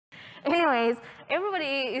Anyways,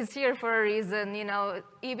 everybody is here for a reason.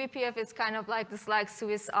 eBPF is kind of like this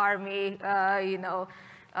Swiss Army,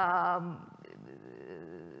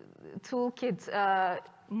 toolkit.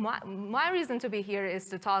 My reason to be here is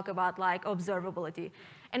to talk about observability.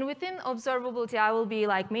 And within observability, I will be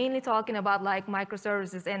mainly talking about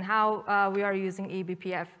microservices and how we are using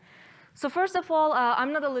eBPF. So first of all,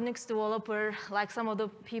 I'm not a Linux developer like some of the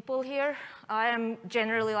people here. I am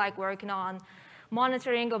generally working on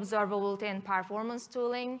monitoring, observability, and performance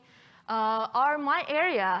tooling. My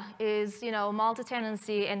area is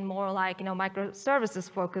multi-tenancy and more microservices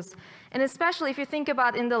focus. And especially if you think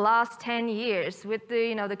about in the last 10 years with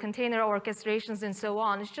the container orchestrations and so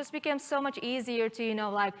on, it's just become so much easier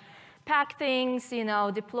to pack things,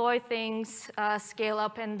 deploy things, scale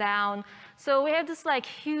up and down. So we have this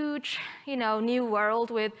huge new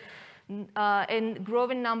world with a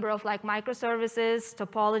growing number of microservices,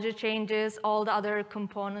 topology changes, all the other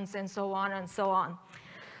components, and so on and so on.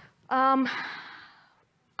 I'm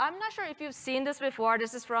not sure if you've seen this before.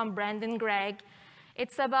 This is from Brendan Gregg.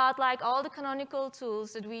 It's about all the canonical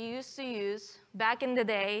tools that we used to use back in the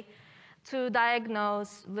day to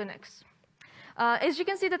diagnose Linux. As you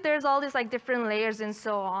can see that there's all these different layers and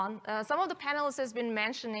so on. Some of the panelists has been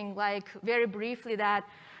mentioning very briefly that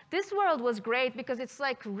this world was great because it's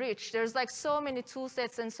rich. There's so many tool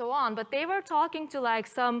sets and so on, but they were talking to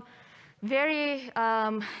some very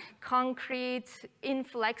concrete,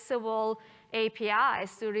 inflexible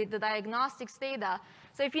APIs to read the diagnostics data.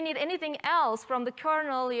 So if you need anything else from the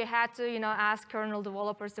kernel, you had to ask kernel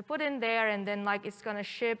developers to put in there, and then it's going to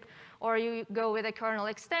ship. Or you go with a kernel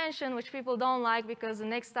extension, which people don't like because the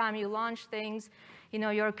next time you launch things,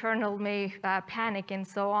 your kernel may panic and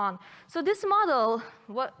so on. So this model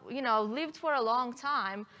lived for a long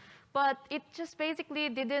time, but it just basically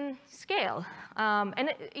didn't scale.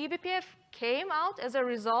 And eBPF came out as a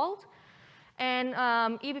result. And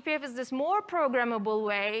eBPF is this more programmable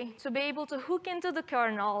way to be able to hook into the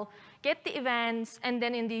kernel, get the events, and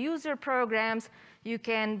then in the user programs, you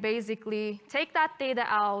can basically take that data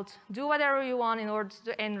out, do whatever you want in order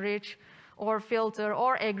to enrich or filter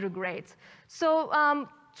or aggregate. So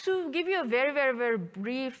to give you a very, very, very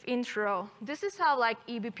brief intro, this is how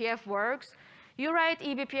eBPF works. You write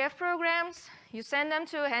eBPF programs, you send them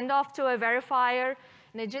to hand off to a verifier,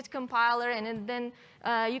 and a JIT compiler, and then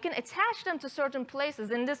you can attach them to certain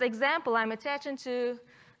places. In this example, I'm attaching to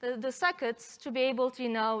the sockets to be able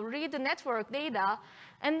to read the network data.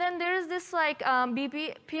 And then there's this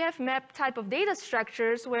BPF map type of data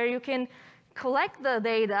structures where you can collect the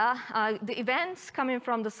data, the events coming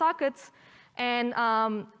from the sockets, and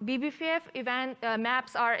BPF event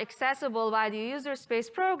maps are accessible by the user space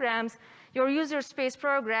programs. Your user space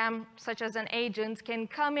program, such as an agent, can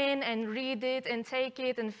come in and read it and take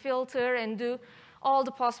it and filter and do all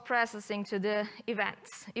the post-processing to the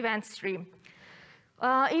event stream.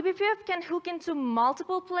 eBPF can hook into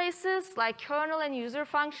multiple places, like kernel and user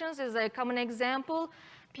functions is a common example.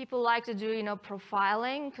 People like to do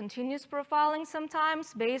profiling, continuous profiling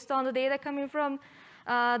sometimes based on the data coming from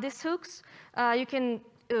these hooks. You can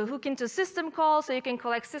hook into system calls, so you can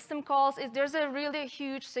collect system calls. There's a really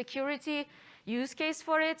huge security use case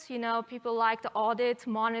for it. People like to audit,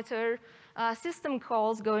 monitor system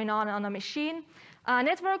calls going on a machine.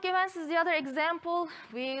 Network events is the other example.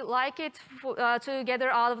 We like it to gather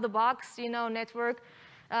out of the box, network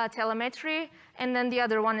telemetry. And then the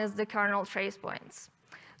other one is the kernel trace points.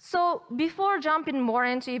 So before jumping more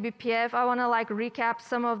into eBPF, I want to recap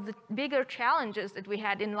some of the bigger challenges that we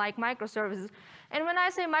had in microservices. And when I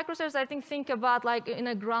say microservices, I think about in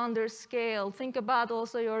a grander scale. Think about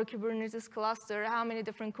also your Kubernetes cluster, how many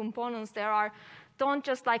different components there are. Don't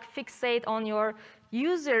just fixate on your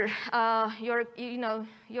user,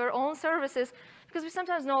 your own services, because we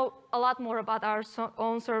sometimes know a lot more about our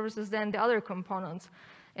own services than the other components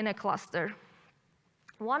in a cluster.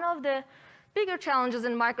 One of the bigger challenges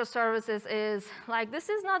in microservices is this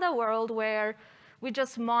is not a world where we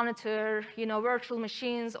just monitor virtual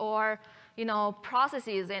machines or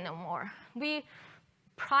processes anymore. We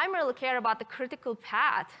primarily care about the critical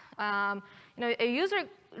path. A user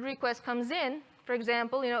request comes in, for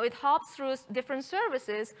example, it hops through different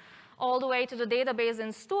services all the way to the database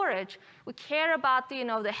and storage. We care about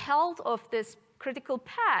the health of this critical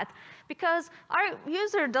path because our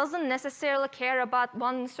user doesn't necessarily care about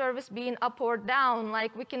one service being up or down.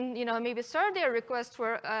 We can maybe serve their request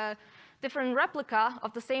for a different replica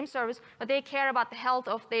of the same service, but they care about the health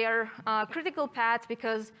of their critical path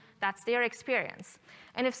because that's their experience.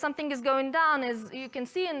 And if something is going down, as you can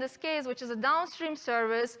see in this case, which is a downstream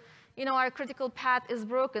service, our critical path is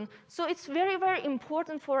broken. So it's very, very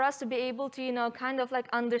important for us to be able to, kind of like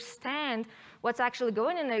understand what's actually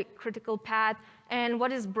going in a critical path and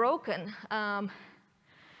what is broken.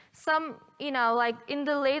 Like in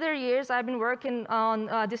the later years, I've been working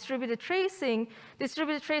on distributed tracing.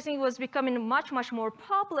 Distributed tracing was becoming much, much more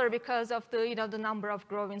popular because of the number of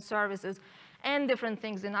growing services and different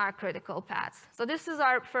things in our critical paths. So this is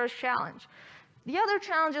our first challenge. The other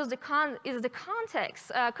challenge is the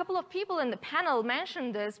context. A couple of people in the panel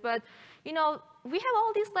mentioned this, but we have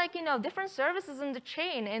all these different services in the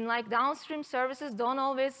chain, and downstream services don't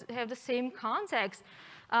always have the same context.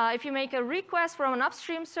 If you make a request from an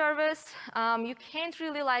upstream service, you can't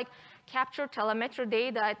really capture telemetry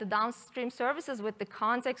data at the downstream services with the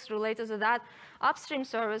context related to that upstream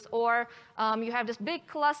service. Or you have this big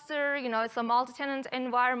cluster, it's a multi-tenant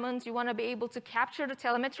environment. You want to be able to capture the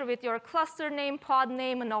telemetry with your cluster name, pod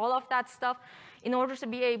name, and all of that stuff in order to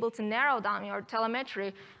be able to narrow down your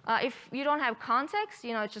telemetry. If you don't have context,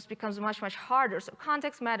 it just becomes much, much harder. So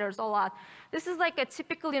context matters a lot. This is like a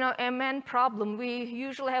typical, MN problem. We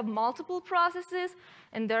usually have multiple processes,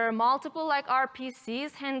 and there are multiple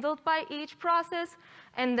RPCs handled by each process.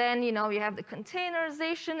 And then, you have the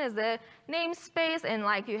containerization as the namespace, and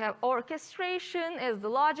you have orchestration as the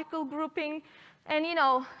logical grouping. And, you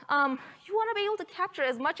want to be able to capture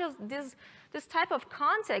as much of this type of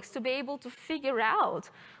context to be able to figure out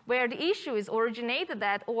where the issue is originated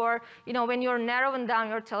at, or when you're narrowing down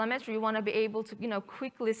your telemetry, you want to be able to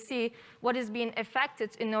quickly see what is being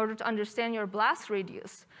affected in order to understand your blast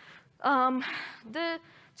radius. To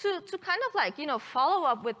kind of follow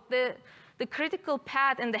up with the critical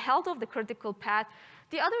path and the health of the critical path,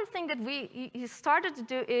 the other thing that we started to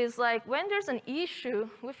do is when there's an issue,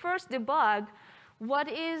 we first debug what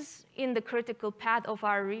is in the critical path of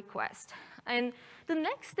our request. And the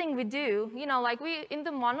next thing we do, in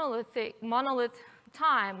the monolith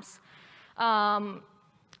times,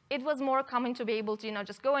 it was more common to be able to,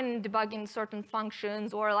 just go and debug in certain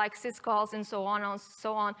functions or syscalls and so on and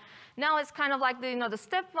so on. Now it's kind of the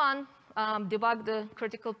step one, debug the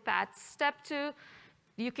critical path. Step two,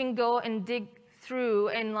 you can go and dig through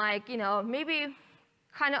and maybe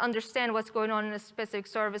kind of understand what's going on in a specific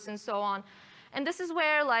service and so on. And this is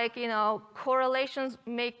where correlations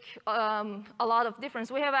make a lot of difference.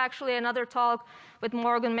 We have actually another talk with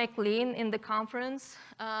Morgan McLean in the conference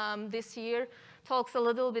this year. Talks a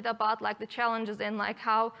little bit about the challenges and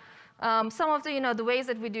how some of the ways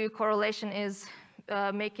that we do correlation is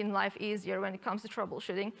making life easier when it comes to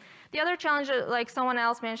troubleshooting. The other challenge, someone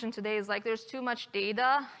else mentioned today, is there's too much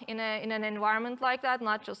data in an environment like that,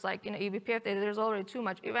 not just eBPF data. There's already too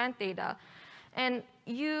much event data. And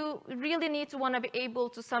you really need to want to be able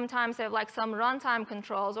to sometimes have some runtime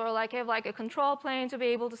controls, or have a control plane to be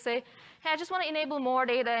able to say, hey, I just want to enable more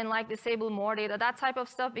data and disable more data. That type of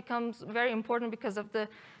stuff becomes very important because of the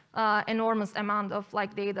enormous amount of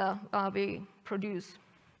data we produce.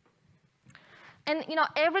 And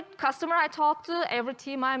every customer I talk to, every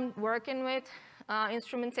team I'm working with,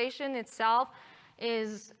 instrumentation itself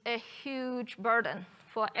is a huge burden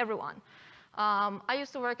for everyone. I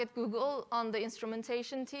used to work at Google on the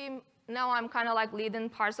instrumentation team. Now I'm kind of leading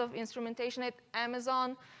parts of instrumentation at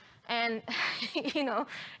Amazon. And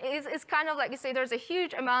it's kind of you say, there's a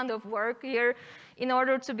huge amount of work here in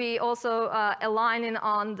order to be also aligning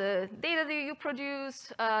on the data that you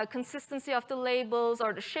produce, consistency of the labels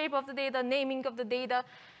or the shape of the data, naming of the data.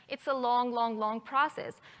 It's a long, long, long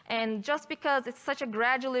process. And just because it's such a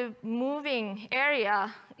gradually moving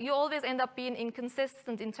area, you always end up being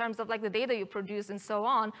inconsistent in terms of the data you produce and so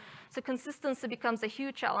on. So consistency becomes a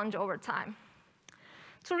huge challenge over time.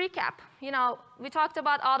 To recap, we talked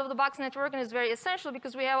about out-of-the-box networking is very essential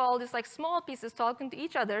because we have all these small pieces talking to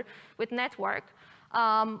each other with network.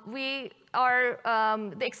 The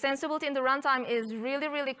extensibility in the runtime is really,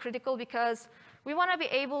 really critical because we want to be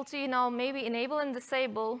able to, maybe enable and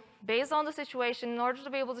disable based on the situation in order to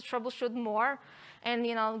be able to troubleshoot more. And,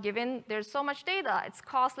 given there's so much data, it's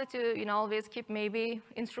costly to, always keep maybe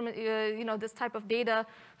this type of data,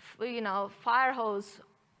 fire hose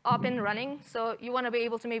up and running. So you want to be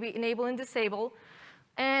able to maybe enable and disable.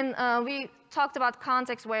 And we talked about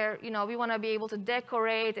context where, we want to be able to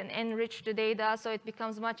decorate and enrich the data so it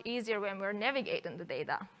becomes much easier when we're navigating the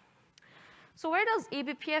data. So where does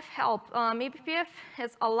eBPF help? eBPF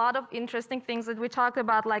has a lot of interesting things that we talked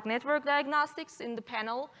about, like network diagnostics in the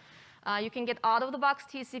panel. You can get out-of-the-box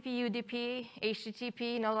TCP, UDP,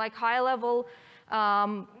 HTTP, high-level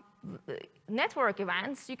network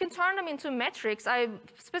events. You can turn them into metrics. I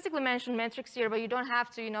specifically mentioned metrics here, but you don't have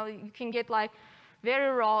to. You can get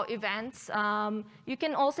very raw events. You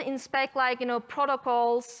can also inspect like,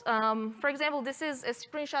 protocols. For example, this is a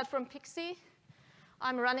screenshot from Pixie.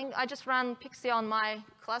 I just ran Pixie on my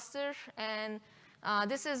cluster, and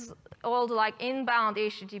this is all the like inbound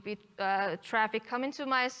HTTP traffic coming to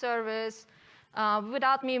my service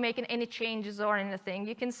without me making any changes or anything.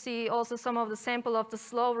 You can see also some of the sample of the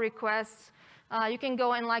slow requests. You can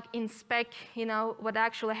go and like inspect, what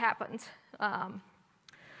actually happened.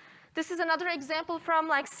 This is another example from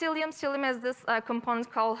like Cilium. Cilium has this component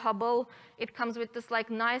called Hubble. It comes with this like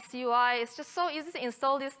nice UI. It's just so easy to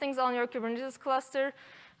install these things on your Kubernetes cluster.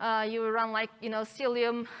 You run like,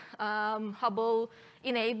 Cilium, Hubble,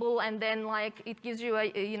 enable, and then like it gives you a,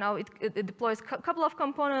 it deploys a couple of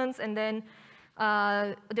components, and then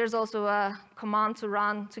there's also a command to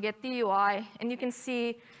run to get the UI. And you can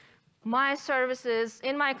see my services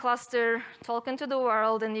in my cluster talking to the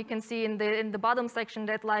world, and you can see in the bottom section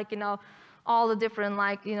that like, all the different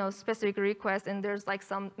like, specific requests, and there's like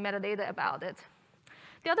some metadata about it.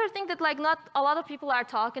 The other thing that like not a lot of people are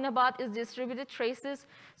talking about is distributed traces.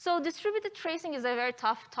 So distributed tracing is a very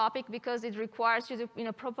tough topic because it requires you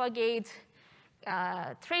to propagate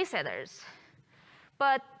trace headers.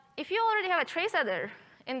 But if you already have a trace header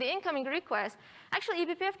in the incoming request, actually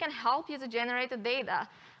eBPF can help you to generate the data.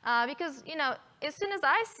 Because, as soon as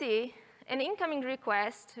I see an incoming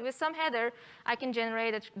request with some header, I can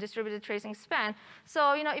generate a distributed tracing span.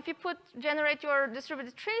 So, if you generate your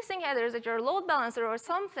distributed tracing headers at your load balancer or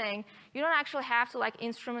something, you don't actually have to like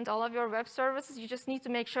instrument all of your web services. You just need to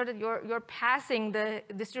make sure that you're passing the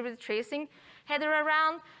distributed tracing header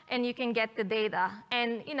around, and you can get the data.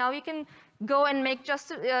 And, you can go and make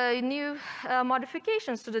just new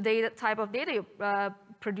modifications to the data type of data you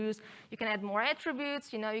produce. You can add more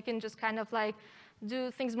attributes. You can just kind of like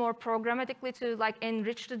do things more programmatically to like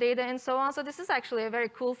enrich the data and so on. So this is actually a very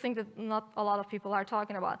cool thing that not a lot of people are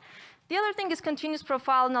talking about. The other thing is continuous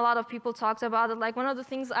profile, and a lot of people talk about it. Like one of the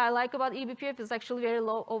things I like about eBPF is actually very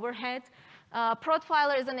low overhead.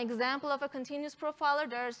 Profiler is an example of a continuous profiler.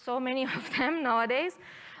 There are so many of them nowadays.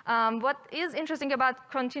 What is interesting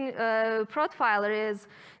about Profiler is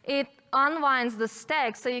it unwinds the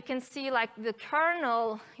stack, so you can see like the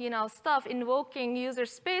kernel, stuff invoking user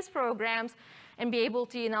space programs, and be able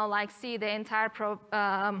to, like see the entire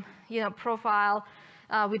profile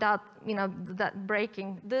without, that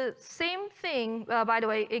breaking. The same thing, by the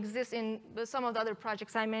way, exists in some of the other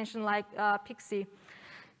projects I mentioned, like Pixie.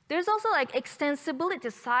 There's also like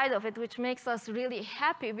extensibility side of it, which makes us really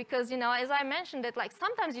happy because, as I mentioned, that like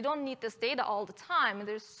sometimes you don't need this data all the time.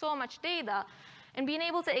 There's so much data, and being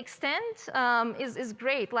able to extend is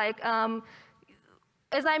great. Like,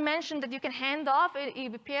 as I mentioned, that you can hand off an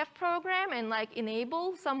eBPF program and like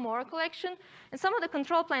enable some more collection. And some of the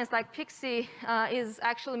control planes like Pixie is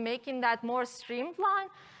actually making that more streamlined.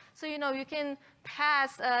 So, you can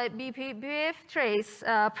pass a eBPF trace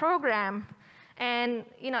program, and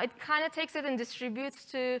it kind of takes it and distributes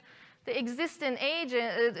to the existing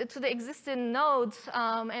agent, to the existing nodes,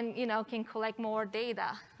 and can collect more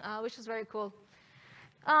data, which is very cool.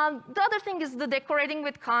 The other thing is the decorating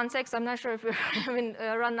with context. I'm not sure if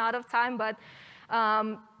we're run out of time, but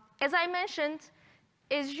as I mentioned,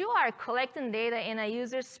 as you are collecting data in a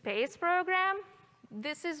user space program,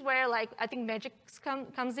 this is where like I think magic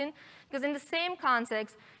comes in, because in the same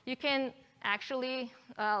context, you can actually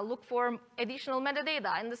look for additional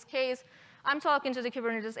metadata. In this case, I'm talking to the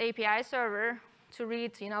Kubernetes API server to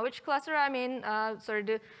read, which cluster I'm in,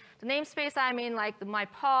 the namespace I'm in, like my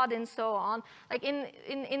pod and so on. Like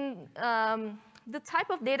in the type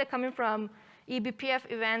of data coming from eBPF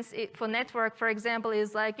events for network, for example,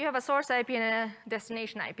 is like you have a source IP and a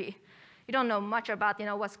destination IP. You don't know much about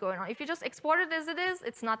what's going on. If you just export it as it is,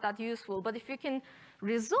 it's not that useful. But if you can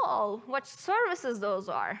resolve what services those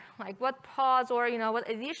are, like what pods or what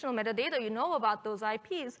additional metadata you know about those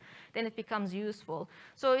IPs, then it becomes useful.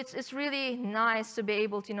 So it's really nice to be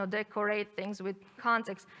able to decorate things with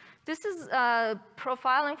context. This is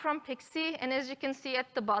profiling from Pixie, and as you can see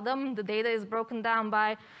at the bottom, the data is broken down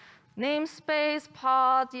by namespace,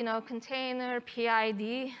 pod, container,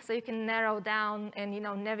 PID, so you can narrow down and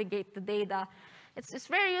navigate the data. It's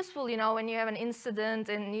very useful, when you have an incident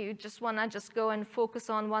and you just want to go and focus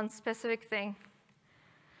on one specific thing.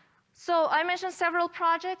 So I mentioned several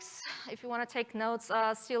projects. If you want to take notes,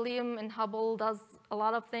 Cilium and Hubble does a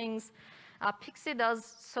lot of things. Pixie does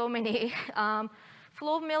so many.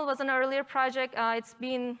 FlowMill was an earlier project. It's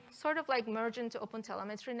been sort of like merged into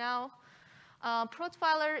OpenTelemetry now.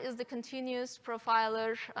 Profiler is the continuous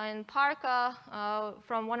profiler, and Parka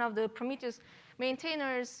from one of the Prometheus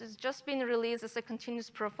maintainers has just been released as a continuous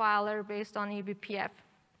profiler based on eBPF.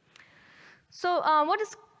 So what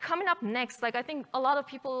is coming up next? Like, I think a lot of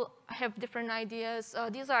people have different ideas.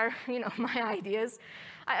 These are, my ideas.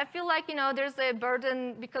 I feel like, there's a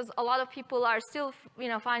burden because a lot of people are still,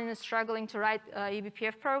 finding and struggling to write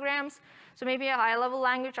eBPF programs. So maybe a high-level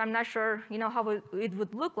language, I'm not sure, how it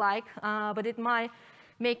would look like, but it might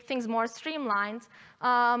make things more streamlined.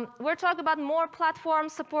 We're talking about more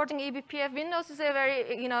platforms supporting eBPF. Windows is a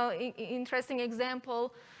very, interesting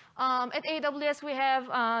example. At AWS, we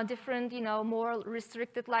have different, more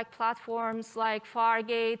restricted like platforms like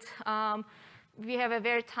Fargate. We have a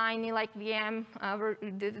very tiny like VM,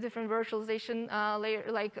 different virtualization layer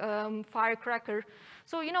like Firecracker.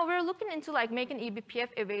 So, we're looking into like making eBPF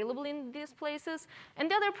available in these places.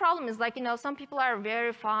 And the other problem is like, some people are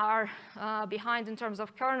very far behind in terms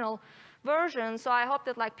of kernel version. So I hope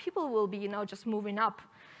that like people will be, just moving up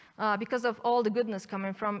because of all the goodness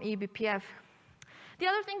coming from eBPF. The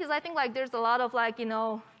other thing is I think like there's a lot of like,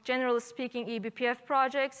 generally speaking eBPF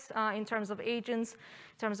projects in terms of agents,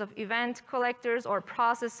 in terms of event collectors or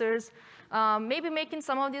processors. Maybe making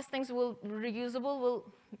some of these things reusable will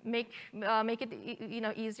make it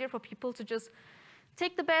easier for people to just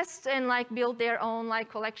take the best and like build their own like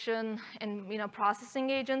collection and processing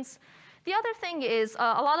agents. The other thing is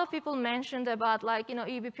a lot of people mentioned about like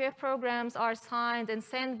eBPF programs are signed and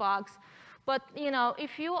sandbox. But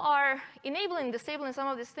if you are enabling, disabling some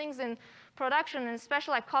of these things in production, and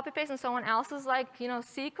especially like copy paste in someone else's like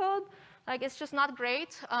C code, like it's just not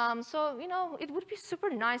great. So it would be super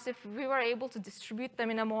nice if we were able to distribute them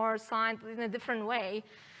in a more signed, in a different way.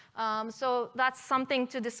 So that's something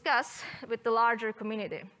to discuss with the larger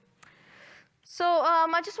community. So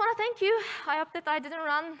I just want to thank you. I hope that I didn't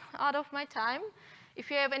run out of my time. If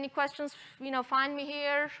you have any questions, find me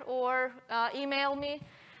here or email me.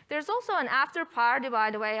 There's also an after party,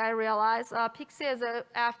 by the way, I realize. Pixie has an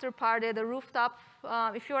after party at the rooftop.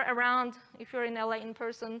 If you're around, if you're in LA in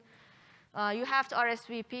person, you have to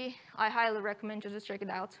RSVP. I highly recommend you just check it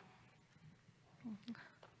out.